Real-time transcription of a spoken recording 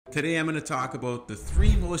Today I'm going to talk about the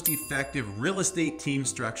 3 most effective real estate team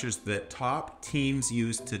structures that top teams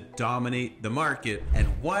use to dominate the market, and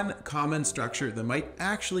 1 common structure that might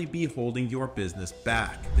actually be holding your business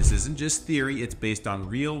back. This isn't just theory, it's based on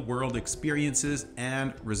real world experiences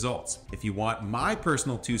and results. If you want my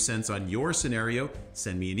personal 2 cents on your scenario,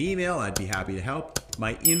 send me an email, I'd be happy to help.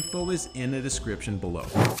 My info is in the description below.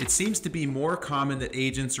 It seems to be more common that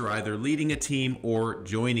agents are either leading a team or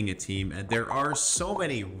joining a team, and there are so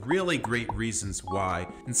many really great reasons why,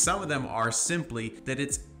 and some of them are simply that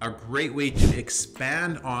it's a great way to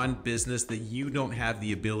expand on business that you don't have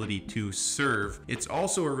the ability to serve. It's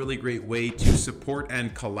also a really great way to support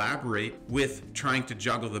and collaborate with trying to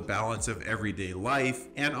juggle the balance of everyday life.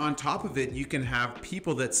 And on top of it, you can have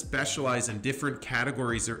people that specialize in different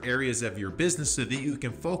categories or areas of your business so that you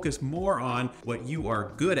can focus more on what you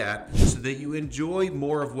are good at, so that you enjoy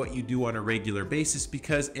more of what you do on a regular basis,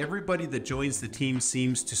 because everybody that joins the team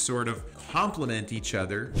seems to sort of complement each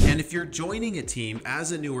other. And if you're joining a team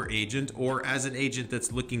as a newer agent or as an agent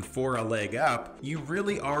that's looking for a leg up, you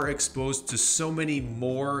really are exposed to so many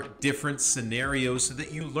more different scenarios so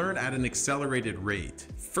that you learn at an accelerated rate.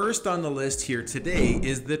 First on the list here today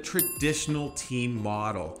is the traditional team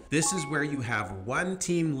model. This is where you have one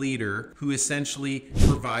team leader who essentially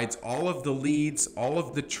provides all of the leads, all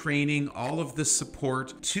of the training, all of the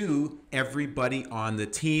support to everybody on the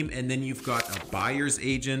team. And then you've got a buyer's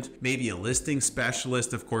agent, maybe a listing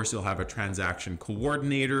specialist. Of course, you'll have a transaction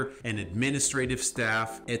coordinator, an administrative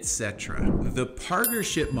staff, etc. The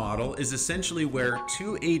partnership model is essentially where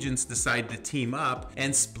 2 agents decide to team up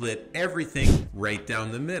and split everything right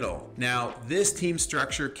down the middle. Now, this team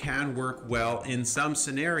structure can work well in some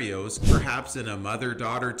scenarios, perhaps in a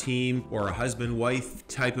mother-daughter team or a husband-wife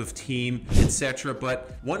type of team, etc.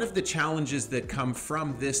 But one of the challenges that come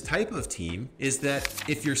from this type of team is that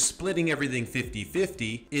if you're splitting everything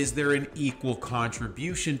 50-50, is there an equal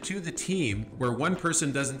contribution to the team where one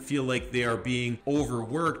person doesn't feel like they are being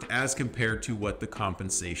overworked as compared to what the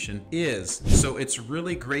compensation is? So it's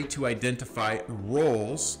really great to identify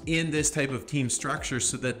roles in this type of team structure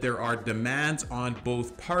so that there are demands on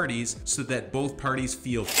both parties, so that both parties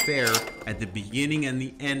feel fair at the beginning and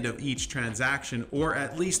the end of each transaction, or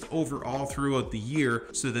at least overall throughout the year,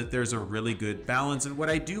 so that there's a really good balance. And what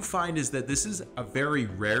I do find is that this is a very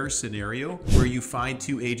rare scenario where you find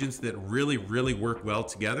 2 agents that really work well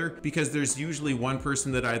together, because there's usually one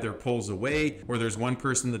person that either pulls away, or there's one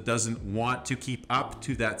person that doesn't want to keep up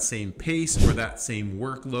to that same pace or that same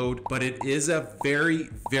workload. But it is a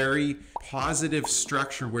very positive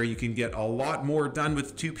structure where you can get a lot more done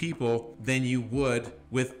with 2 people than you would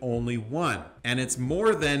with only 1. And it's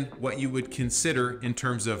more than what you would consider in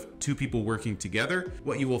terms of 2 people working together.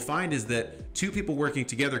 What you will find is that 2 people working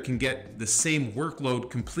together can get the same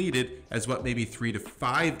workload completed as what maybe 3 to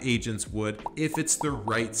 5 agents would if it's the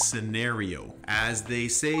right scenario. As they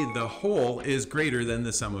say, the whole is greater than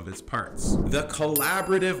the sum of its parts. The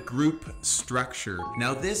collaborative group structure.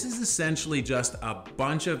 Now, this is essentially just a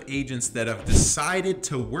bunch of agents that have decided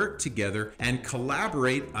to work together and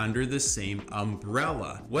collaborate under the same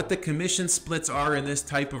umbrella. What the commission splits are in this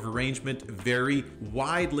type of arrangement vary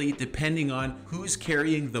widely depending on who's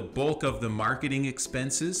carrying the bulk of the marketing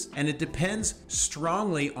expenses, and it depends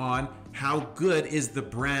strongly on how good is the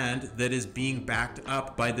brand that is being backed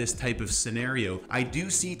up by this type of scenario. I do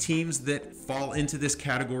see teams that fall into this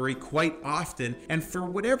category quite often, and for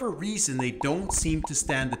whatever reason, they don't seem to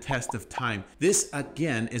stand the test of time. This,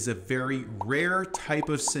 again, is a very rare type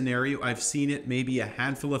of scenario. I've seen it maybe a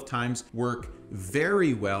handful of times work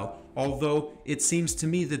very well, although it seems to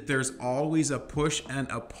me that there's always a push and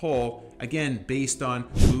a pull, again, based on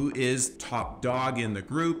who is top dog in the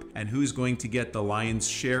group and who's going to get the lion's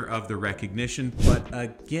share of the recognition. But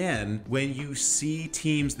again, when you see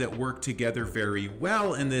teams that work together very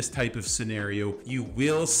well in this type of scenario, you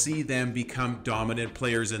will see them become dominant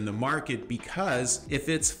players in the market, because if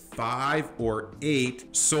it's 5 or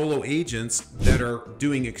 8 solo agents that are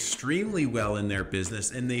doing extremely well in their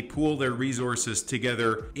business and they pool their resources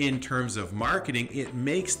together in terms of marketing, it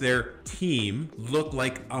makes their team look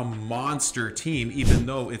like a monster team, even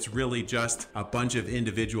though it's really just a bunch of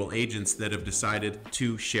individual agents that have decided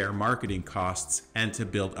to share marketing costs and to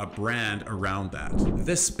build a brand around that.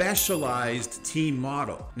 The specialized team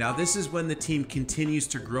model. Now, this is when the team continues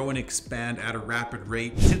to grow and expand at a rapid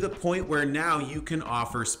rate to the point where now you can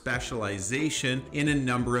offer specialization in a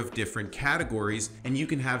number of different categories, and you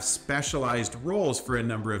can have specialized roles for a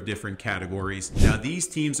number of different categories. Now, these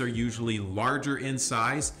teams are usually larger in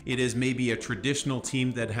size. It is maybe a traditional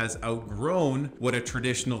team that has outgrown what a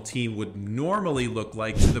traditional team would normally look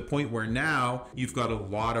like, to the point where now you've got a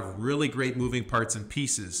lot of really great moving parts and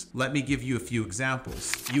pieces. Let me give you a few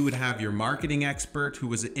examples. You would have your marketing expert, who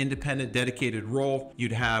was an independent, dedicated role.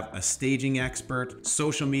 You'd have a staging expert,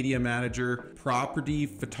 social media manager, property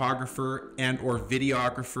photographer and or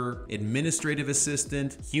videographer, administrative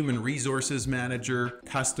assistant, human resources manager,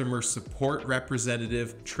 customer support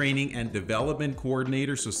representative, training and development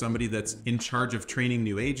coordinator, so somebody that's in charge of training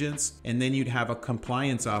new agents, and then you'd have a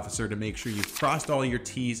compliance officer to make sure you've crossed all your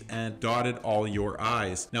T's and dotted all your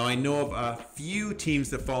I's. Now, I know of a few teams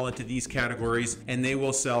that fall into these categories, and they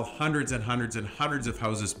will sell hundreds and hundreds and hundreds of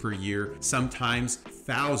houses per year, sometimes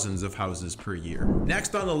thousands of houses per year.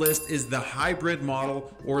 Next on the list is the hybrid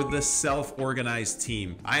model, or the self-organized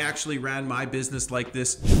team. I actually ran my business like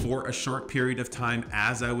this for a short period of time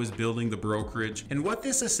as I was building the brokerage. And what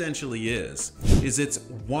this essentially is it's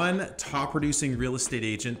one top producing real estate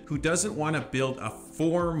agent who doesn't want to build a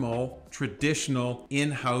formal, traditional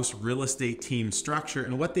in-house real estate team structure.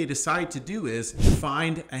 And what they decide to do is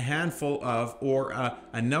find a handful of, or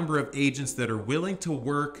a number of agents that are willing to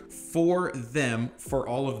work for them for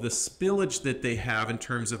all of the spillage that they have in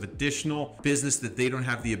terms of additional business that they don't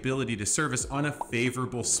have the ability to service, on a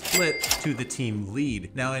favorable split to the team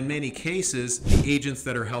lead. Now, in many cases, the agents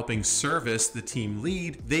that are helping service the team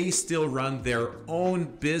lead, they still run their own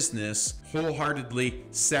business wholeheartedly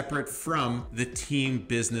separate from the team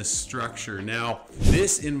business structure. Now,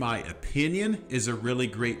 this, in my opinion, is a really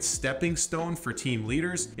great stepping stone for team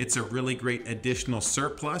leaders. It's a really great additional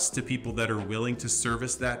surplus to people that are willing to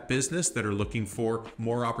service that business, that are looking for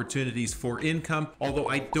more opportunities for income, although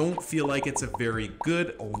I don't feel like it's a very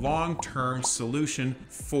good long-term solution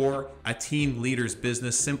for a team leader's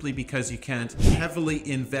business, simply because you can't heavily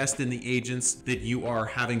invest in the agents that you are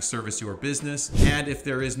having service your business. And if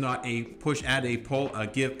there is not a push and a pull, a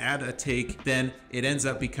give and a take, then it ends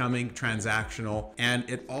up becoming transactional. And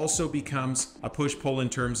it also becomes a push-pull in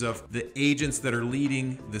terms of the agents that are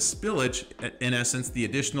leading the spillage, in essence, the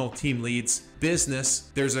additional team leads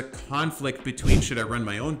business. There's a conflict between, should I run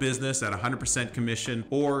my own business at 100% commission,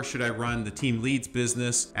 or should I run the team leads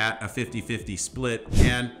business at a 50-50 split?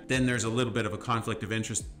 And then there's a little bit of a conflict of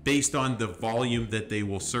interest based on the volume that they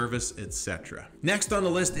will service, etc. Next on the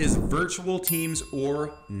list is virtual teams,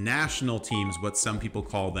 or national teams, what some people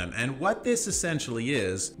call them. And what this essentially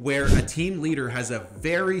is, where a team leader has a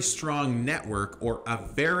very strong network, or a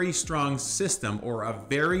very strong system, or a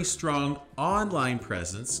very strong online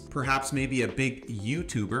presence, perhaps maybe a big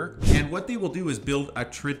YouTuber, and what they will do is build a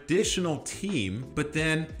traditional team, but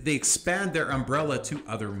then they expand their umbrella to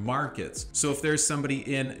other markets. So if there's somebody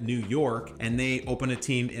in New York and they open a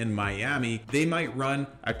team in Miami, they might run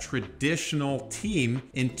a traditional team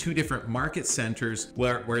in two different market centers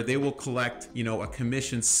where they will collect, a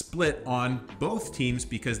commission split on both teams,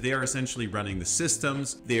 because they are essentially running the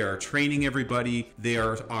systems, they are training everybody, they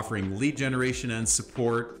are offering lead generation and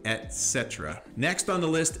support, etc. Next on the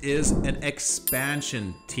list is an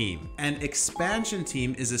expansion team. An expansion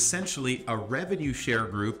team is essentially a revenue share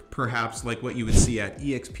group, perhaps like what you would see at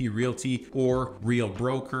eXp Realty or Real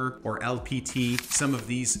Broker or LPT, some of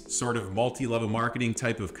these sort of multi-level marketing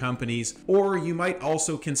type of companies. Or you might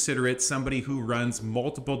also consider it somebody who runs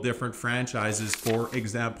multiple different franchises, for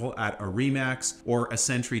example, at a Remax or a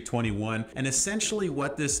Century 21. And essentially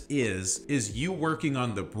what this is you working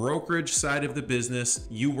on the brokerage side of the business,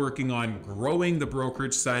 you working on growing the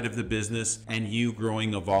brokerage side of the business, and you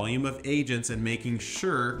growing a volume of agents and making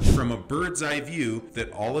sure from a bird's eye view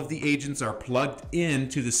that all of the agents are plugged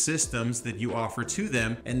into the systems that you offer to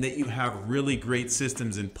them, and that you have really great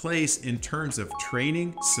systems in place in terms of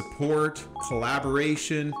training, support,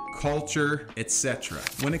 collaboration, culture, etc.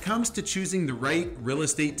 When it comes to choosing the right real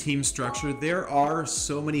estate team structure, there are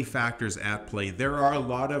so many factors at play. There are a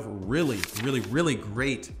lot of really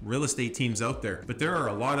great real estate teams out there, but there are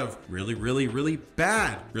a lot of really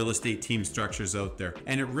bad real estate team structures out there.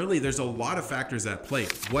 And there's a lot of factors at play.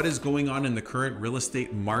 What is going on in the current real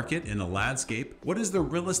estate market, in the landscape? What is the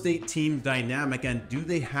real estate team dynamic, and do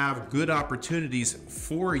they have good opportunities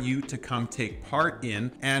for you to come take part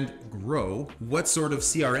in and grow? What sort of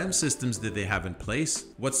CRM systems did they have in place?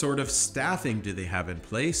 What sort of staffing do they have in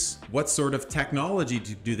place? What sort of technology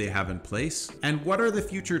do they have in place? And what are the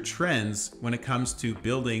future trends when it comes to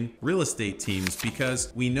building real estate teams?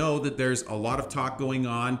 Because we know that there's a lot of talk going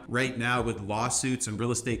on right now with lawsuits and real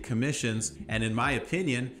estate commissions. And in my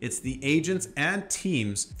opinion, it's the agents and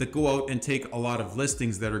teams that go out and take a lot of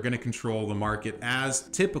listings that are going to control the market, as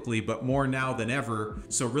typically, but more now than ever.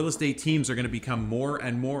 So real estate teams are going to become more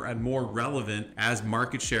and more and more relevant as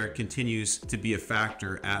market share continues to be a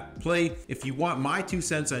factor at play. If you want my 2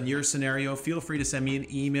 cents on your scenario, feel free to send me an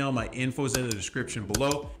email. My info's in the description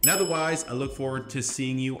below. And otherwise, I look forward to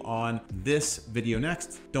seeing you on this video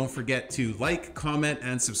next. Don't forget to like, comment,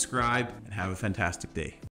 and subscribe, and have a fantastic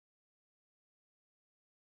day.